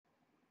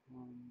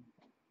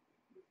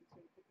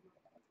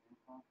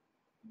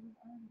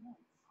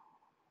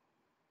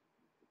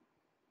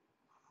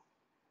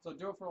So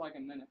do it for like a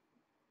minute.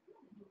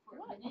 For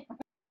a minute.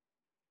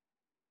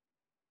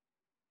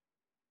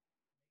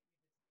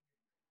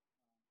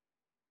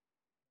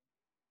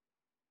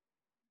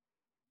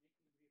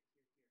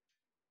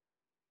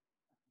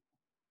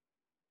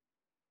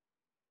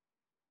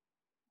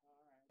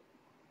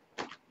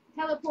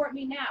 Teleport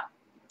me now.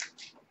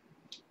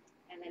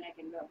 And then I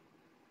can go.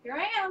 Here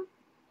I am.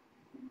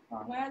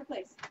 I'm out of the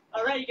place.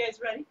 All right, you guys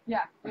ready?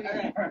 Yeah. All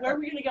right. Where are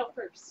we gonna go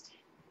first?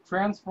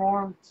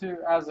 Transform to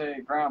as a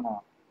grandma.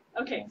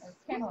 Okay.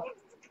 Okay.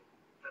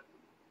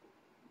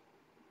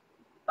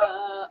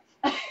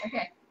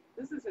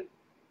 This isn't.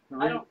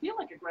 I don't feel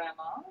like a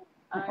grandma.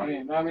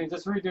 I mean,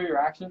 just redo your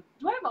action.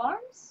 Do I have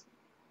arms?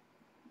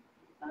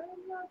 I'm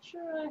not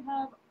sure I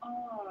have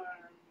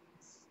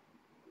arms.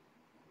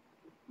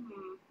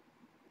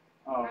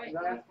 Oh, Right,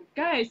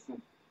 Guys,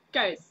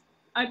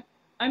 I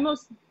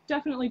most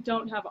definitely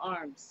don't have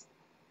arms.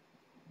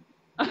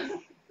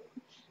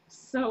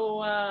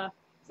 So,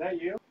 is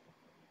that you?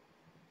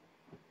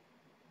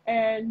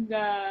 and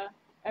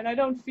I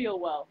don't feel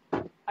well.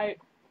 I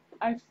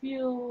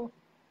feel.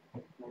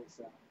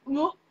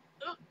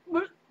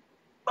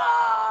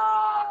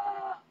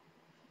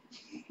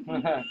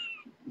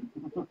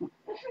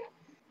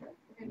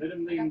 Let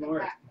him lean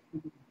more.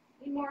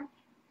 Lean more.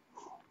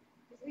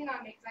 Just lean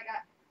on me, because I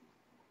got.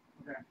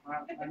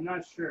 Okay, I'm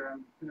not sure.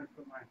 I'm gonna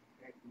put my.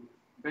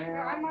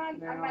 I'm on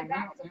my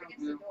back is up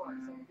against the door, so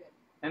you're good.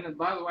 And then,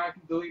 by the way, I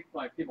can delete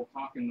like people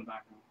talking in the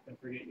background. Don't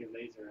forget your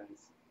laser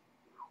eyes.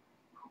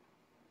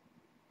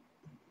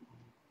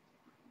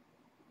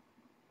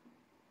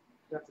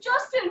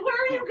 Justin, where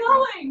are you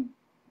going?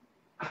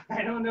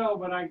 I don't know,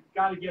 but I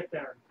gotta get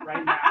there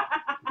right now.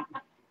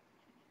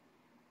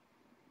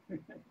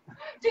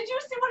 Did you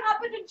see what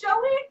happened to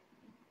Joey?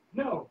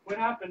 No, what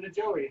happened to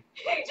Joey?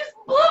 He just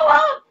blew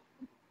up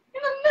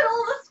in the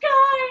middle of the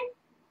sky.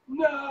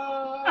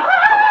 No!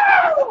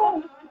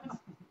 Oh!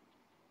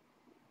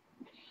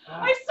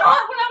 I saw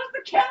it when I was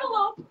the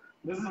cantaloupe.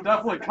 This is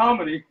definitely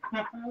comedy.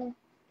 The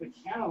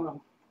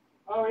cantaloupe.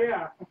 Oh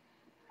yeah.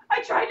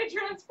 I tried to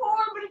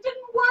transform, but it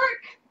didn't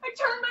work. I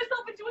turned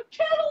myself into a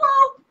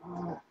cantaloupe.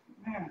 Oh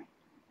man.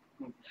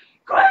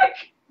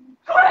 Quick!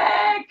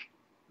 Quick!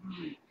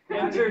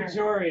 Enter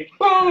Jory.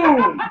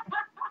 Boom!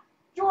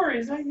 Jory,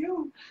 is that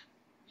you?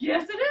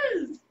 Yes, it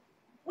is.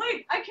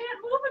 Wait, I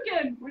can't move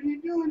again. What are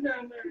you doing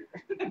down there?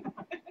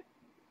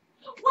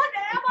 What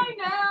am I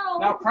now?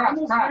 Now crash,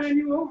 Almost crash. ran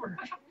you over.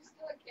 You're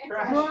still a kid.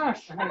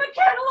 Crash. I'm a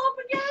cantaloupe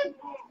again.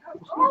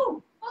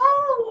 Oh!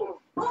 Oh!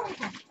 Oh!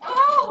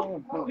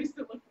 Oh! At least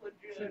it looked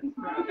legit.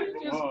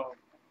 Whoa.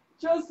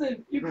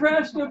 Justin, you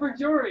crashed over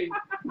Jory.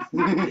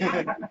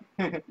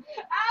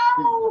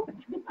 Ow!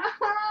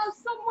 Ah,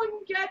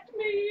 someone get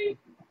me!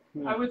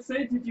 I would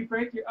say, did you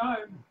break your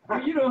arm?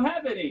 But you don't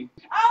have any.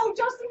 Ow!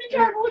 Justin, be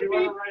careful with You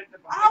me! wanna ride the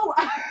back? Ow!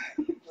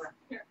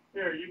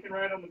 Here, you can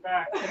ride on the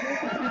back.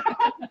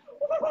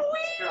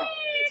 Whee!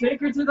 Take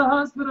her to the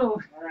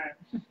hospital. All right.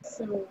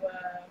 So,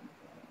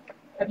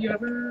 have you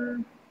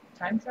ever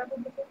time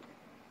traveled before?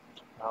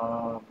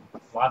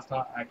 Last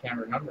time I can't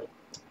remember.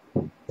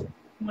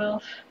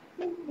 Well,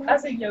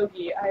 as a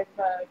yogi, I've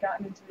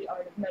gotten into the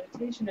art of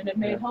meditation, and it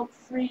may help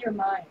free your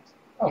mind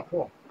Oh,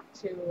 cool.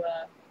 to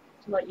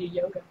let you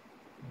yoga.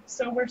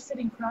 So we're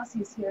sitting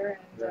crossies here,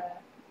 and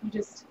you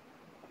just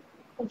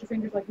hold your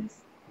fingers like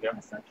this, Yep.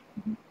 as such.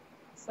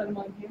 Set them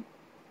on here.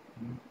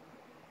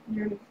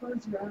 You're gonna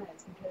close your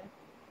eyes, okay?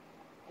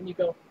 And you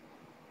go.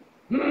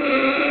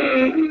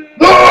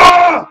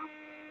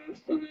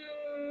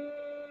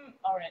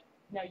 All right.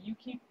 Now you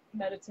keep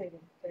meditating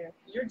there.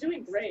 You're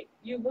doing great.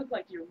 You look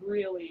like you're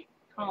really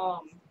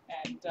calm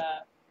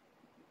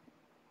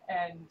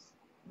and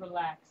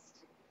relaxed.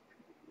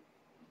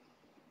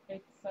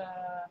 It's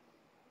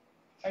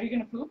are you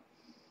gonna poop?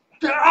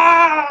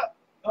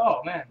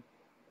 Oh, man.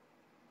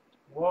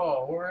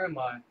 Whoa, where am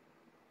I?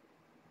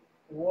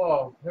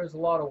 Whoa, there's a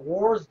lot of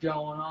wars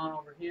going on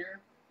over here.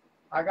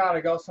 I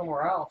gotta go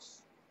somewhere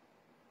else.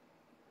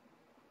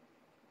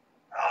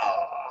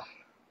 Ah.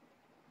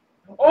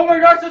 Oh my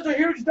gosh, there's a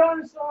huge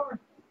dinosaur!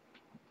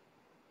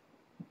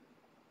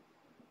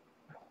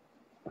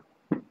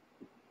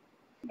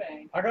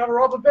 bang. I gotta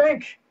rob a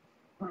bank!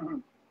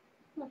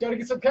 Gotta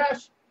get some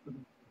cash!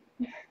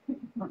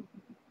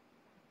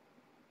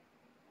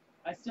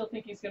 I still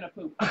think he's gonna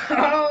poop.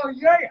 Oh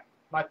yeah!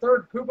 My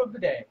third poop of the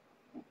day.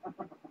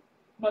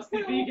 Must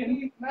be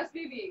vegan. Must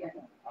be vegan.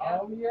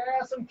 Oh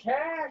yeah, some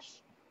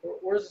cash!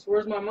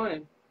 Where's my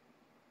money?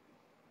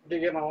 Did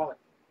you get my wallet?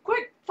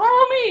 Quick,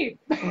 follow me!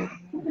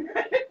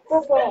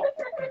 Football!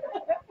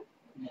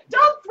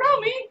 Don't throw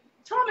me!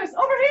 Thomas,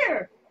 over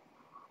here!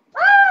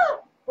 Ah!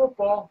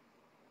 Football!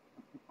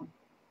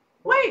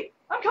 Wait,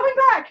 I'm coming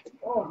back!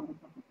 Oh.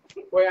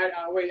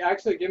 Wait,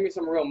 actually give me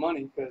some real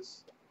money,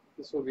 because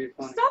this will be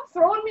fun. Stop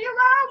throwing me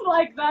around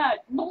like that!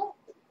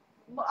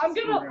 I'm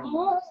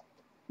gonna...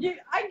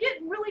 I get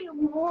really...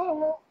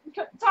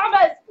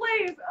 Thomas,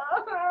 please!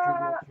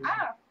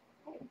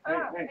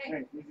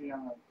 Hey, easy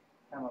on the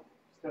camera.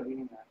 Still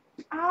eating that.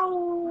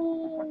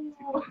 Ow!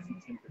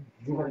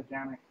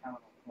 Organic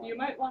animal. You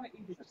might want to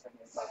eat it. Just like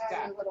So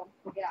that's a little,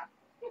 yeah.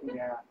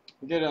 yeah.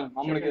 Get him.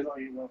 I'm gonna Sure, we'll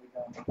eat what we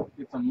got.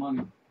 get some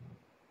money.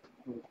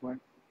 Really quick.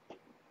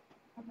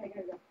 Okay,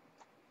 here we go.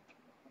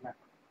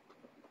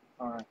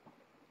 All right.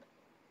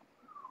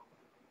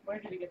 Where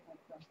did he get that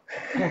from?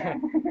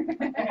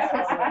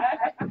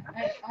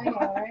 I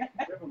know, right?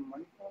 Do you have a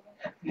money for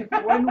that? If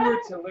one were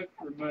to look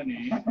for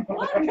money,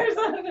 What? There's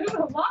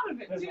a lot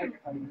of it There's too. like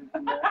 100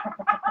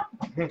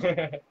 in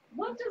there.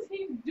 What does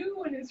he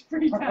do in his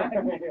free time?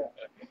 Yeah.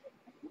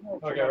 You know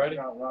Okay, too much ready?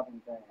 about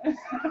robbing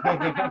banks.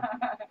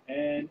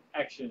 and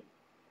action.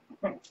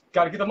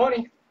 Gotta get the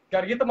money.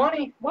 Gotta get the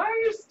money. Why are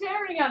you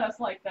staring at us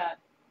like that?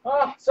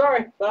 Oh,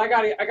 sorry, but I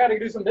gotta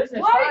do some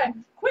business. Why? Bye.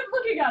 Quit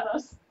looking at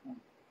us.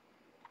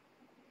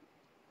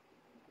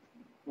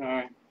 All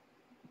right.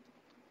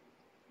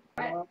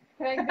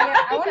 Can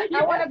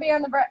I want to be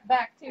on the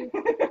back too.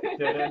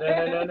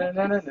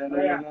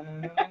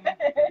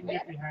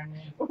 Get behind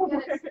me.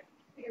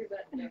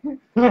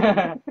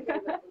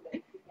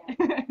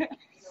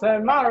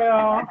 San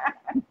Mario.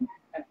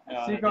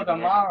 Cinco de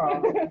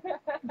Mayo.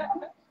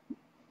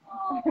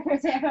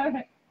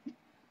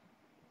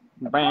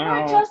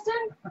 Alright,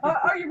 Justin,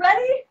 are you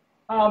ready?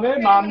 I'm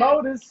in my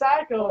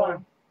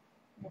motorcycle.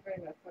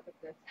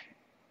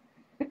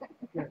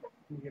 Can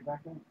you get back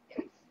in?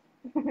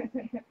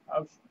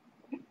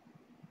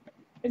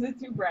 Is it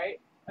too bright?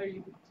 Are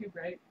you too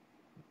bright?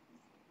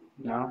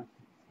 No.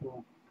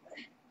 Cool.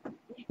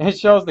 It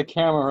shows the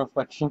camera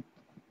reflection.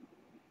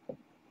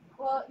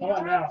 Well, you Oh,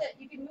 don't no. have to.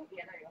 You can move.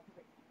 Yeah, there you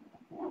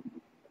go.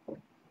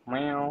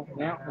 Meow,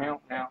 meow, meow,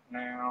 meow,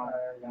 meow,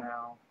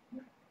 meow.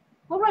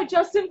 All right,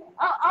 Justin,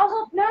 I'll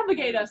help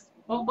navigate us.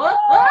 Whoa,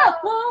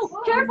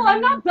 careful,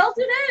 I'm not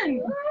belted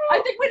in.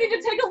 I think we need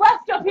to take a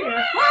left up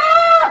here.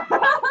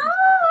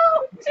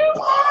 Too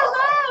far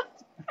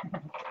left.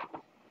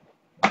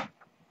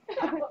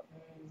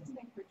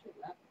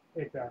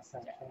 Take that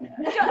section.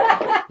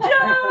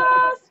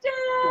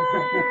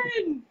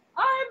 Justin!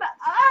 I'm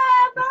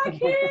back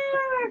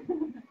here!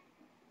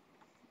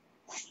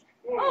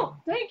 Oh,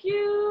 thank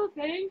you.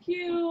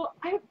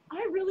 I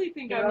really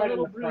think Get I'm a right in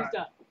little the front. bruised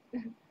up.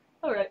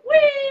 All right.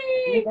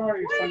 Whee! Move over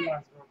your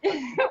sunglasses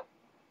real quick.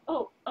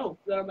 Oh,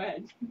 they're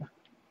mad. You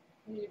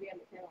need to be on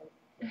the camera.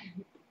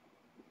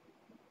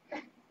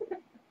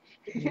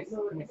 Can you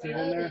see it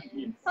in there?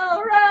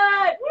 All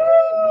right.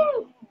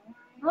 Woo!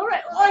 All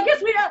right. Well, I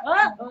guess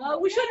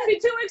we shouldn't be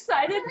too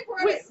excited. I think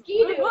we're on a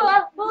ski-doo.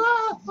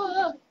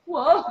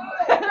 Whoa.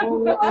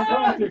 We're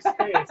going through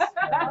space.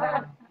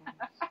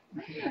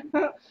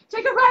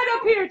 Take a ride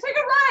up here. Take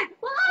a ride.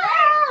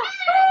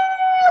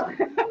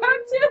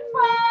 I'm too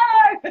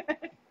far.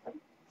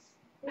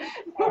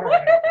 All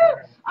right.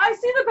 I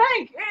see the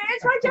bank.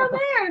 It's right down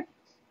there.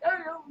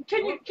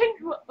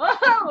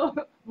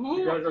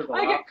 Whoa.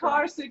 I get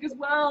car sick as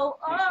well.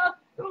 I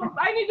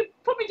need to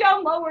put me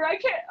down lower. I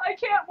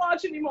can't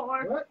watch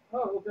anymore. What?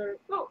 Oh, okay.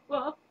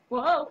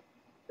 Whoa.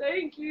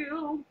 Thank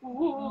you.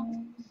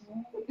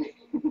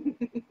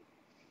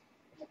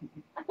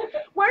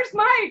 Where's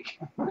Mike?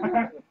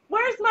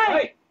 Where's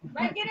Mike?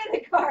 Mike, get in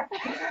the car.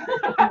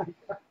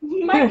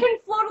 Mike can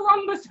float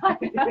along beside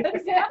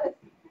us. Yes.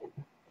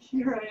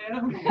 Here I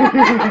am.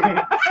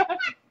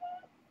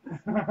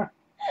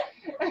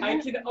 I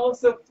can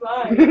also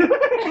fly with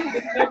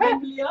my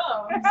bendy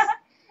arms.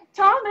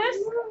 Thomas?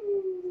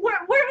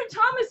 Where did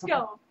Thomas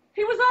go?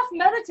 He was off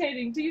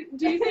meditating. Do you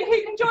think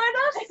he can join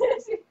us?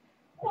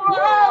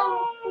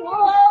 Whoa!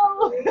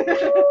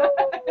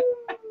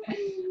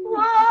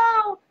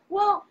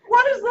 Well,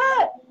 what is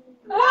that?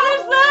 What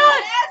is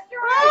that?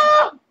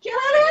 Oh,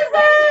 what is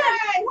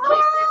that?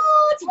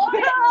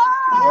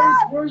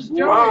 What? Where's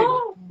Joey?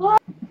 Whoa.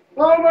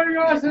 Oh my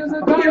gosh, there's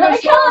a Here I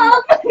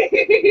dinosaur! come!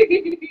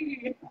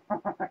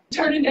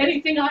 Turn into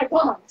anything I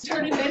want.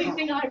 Turn into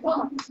anything I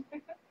want.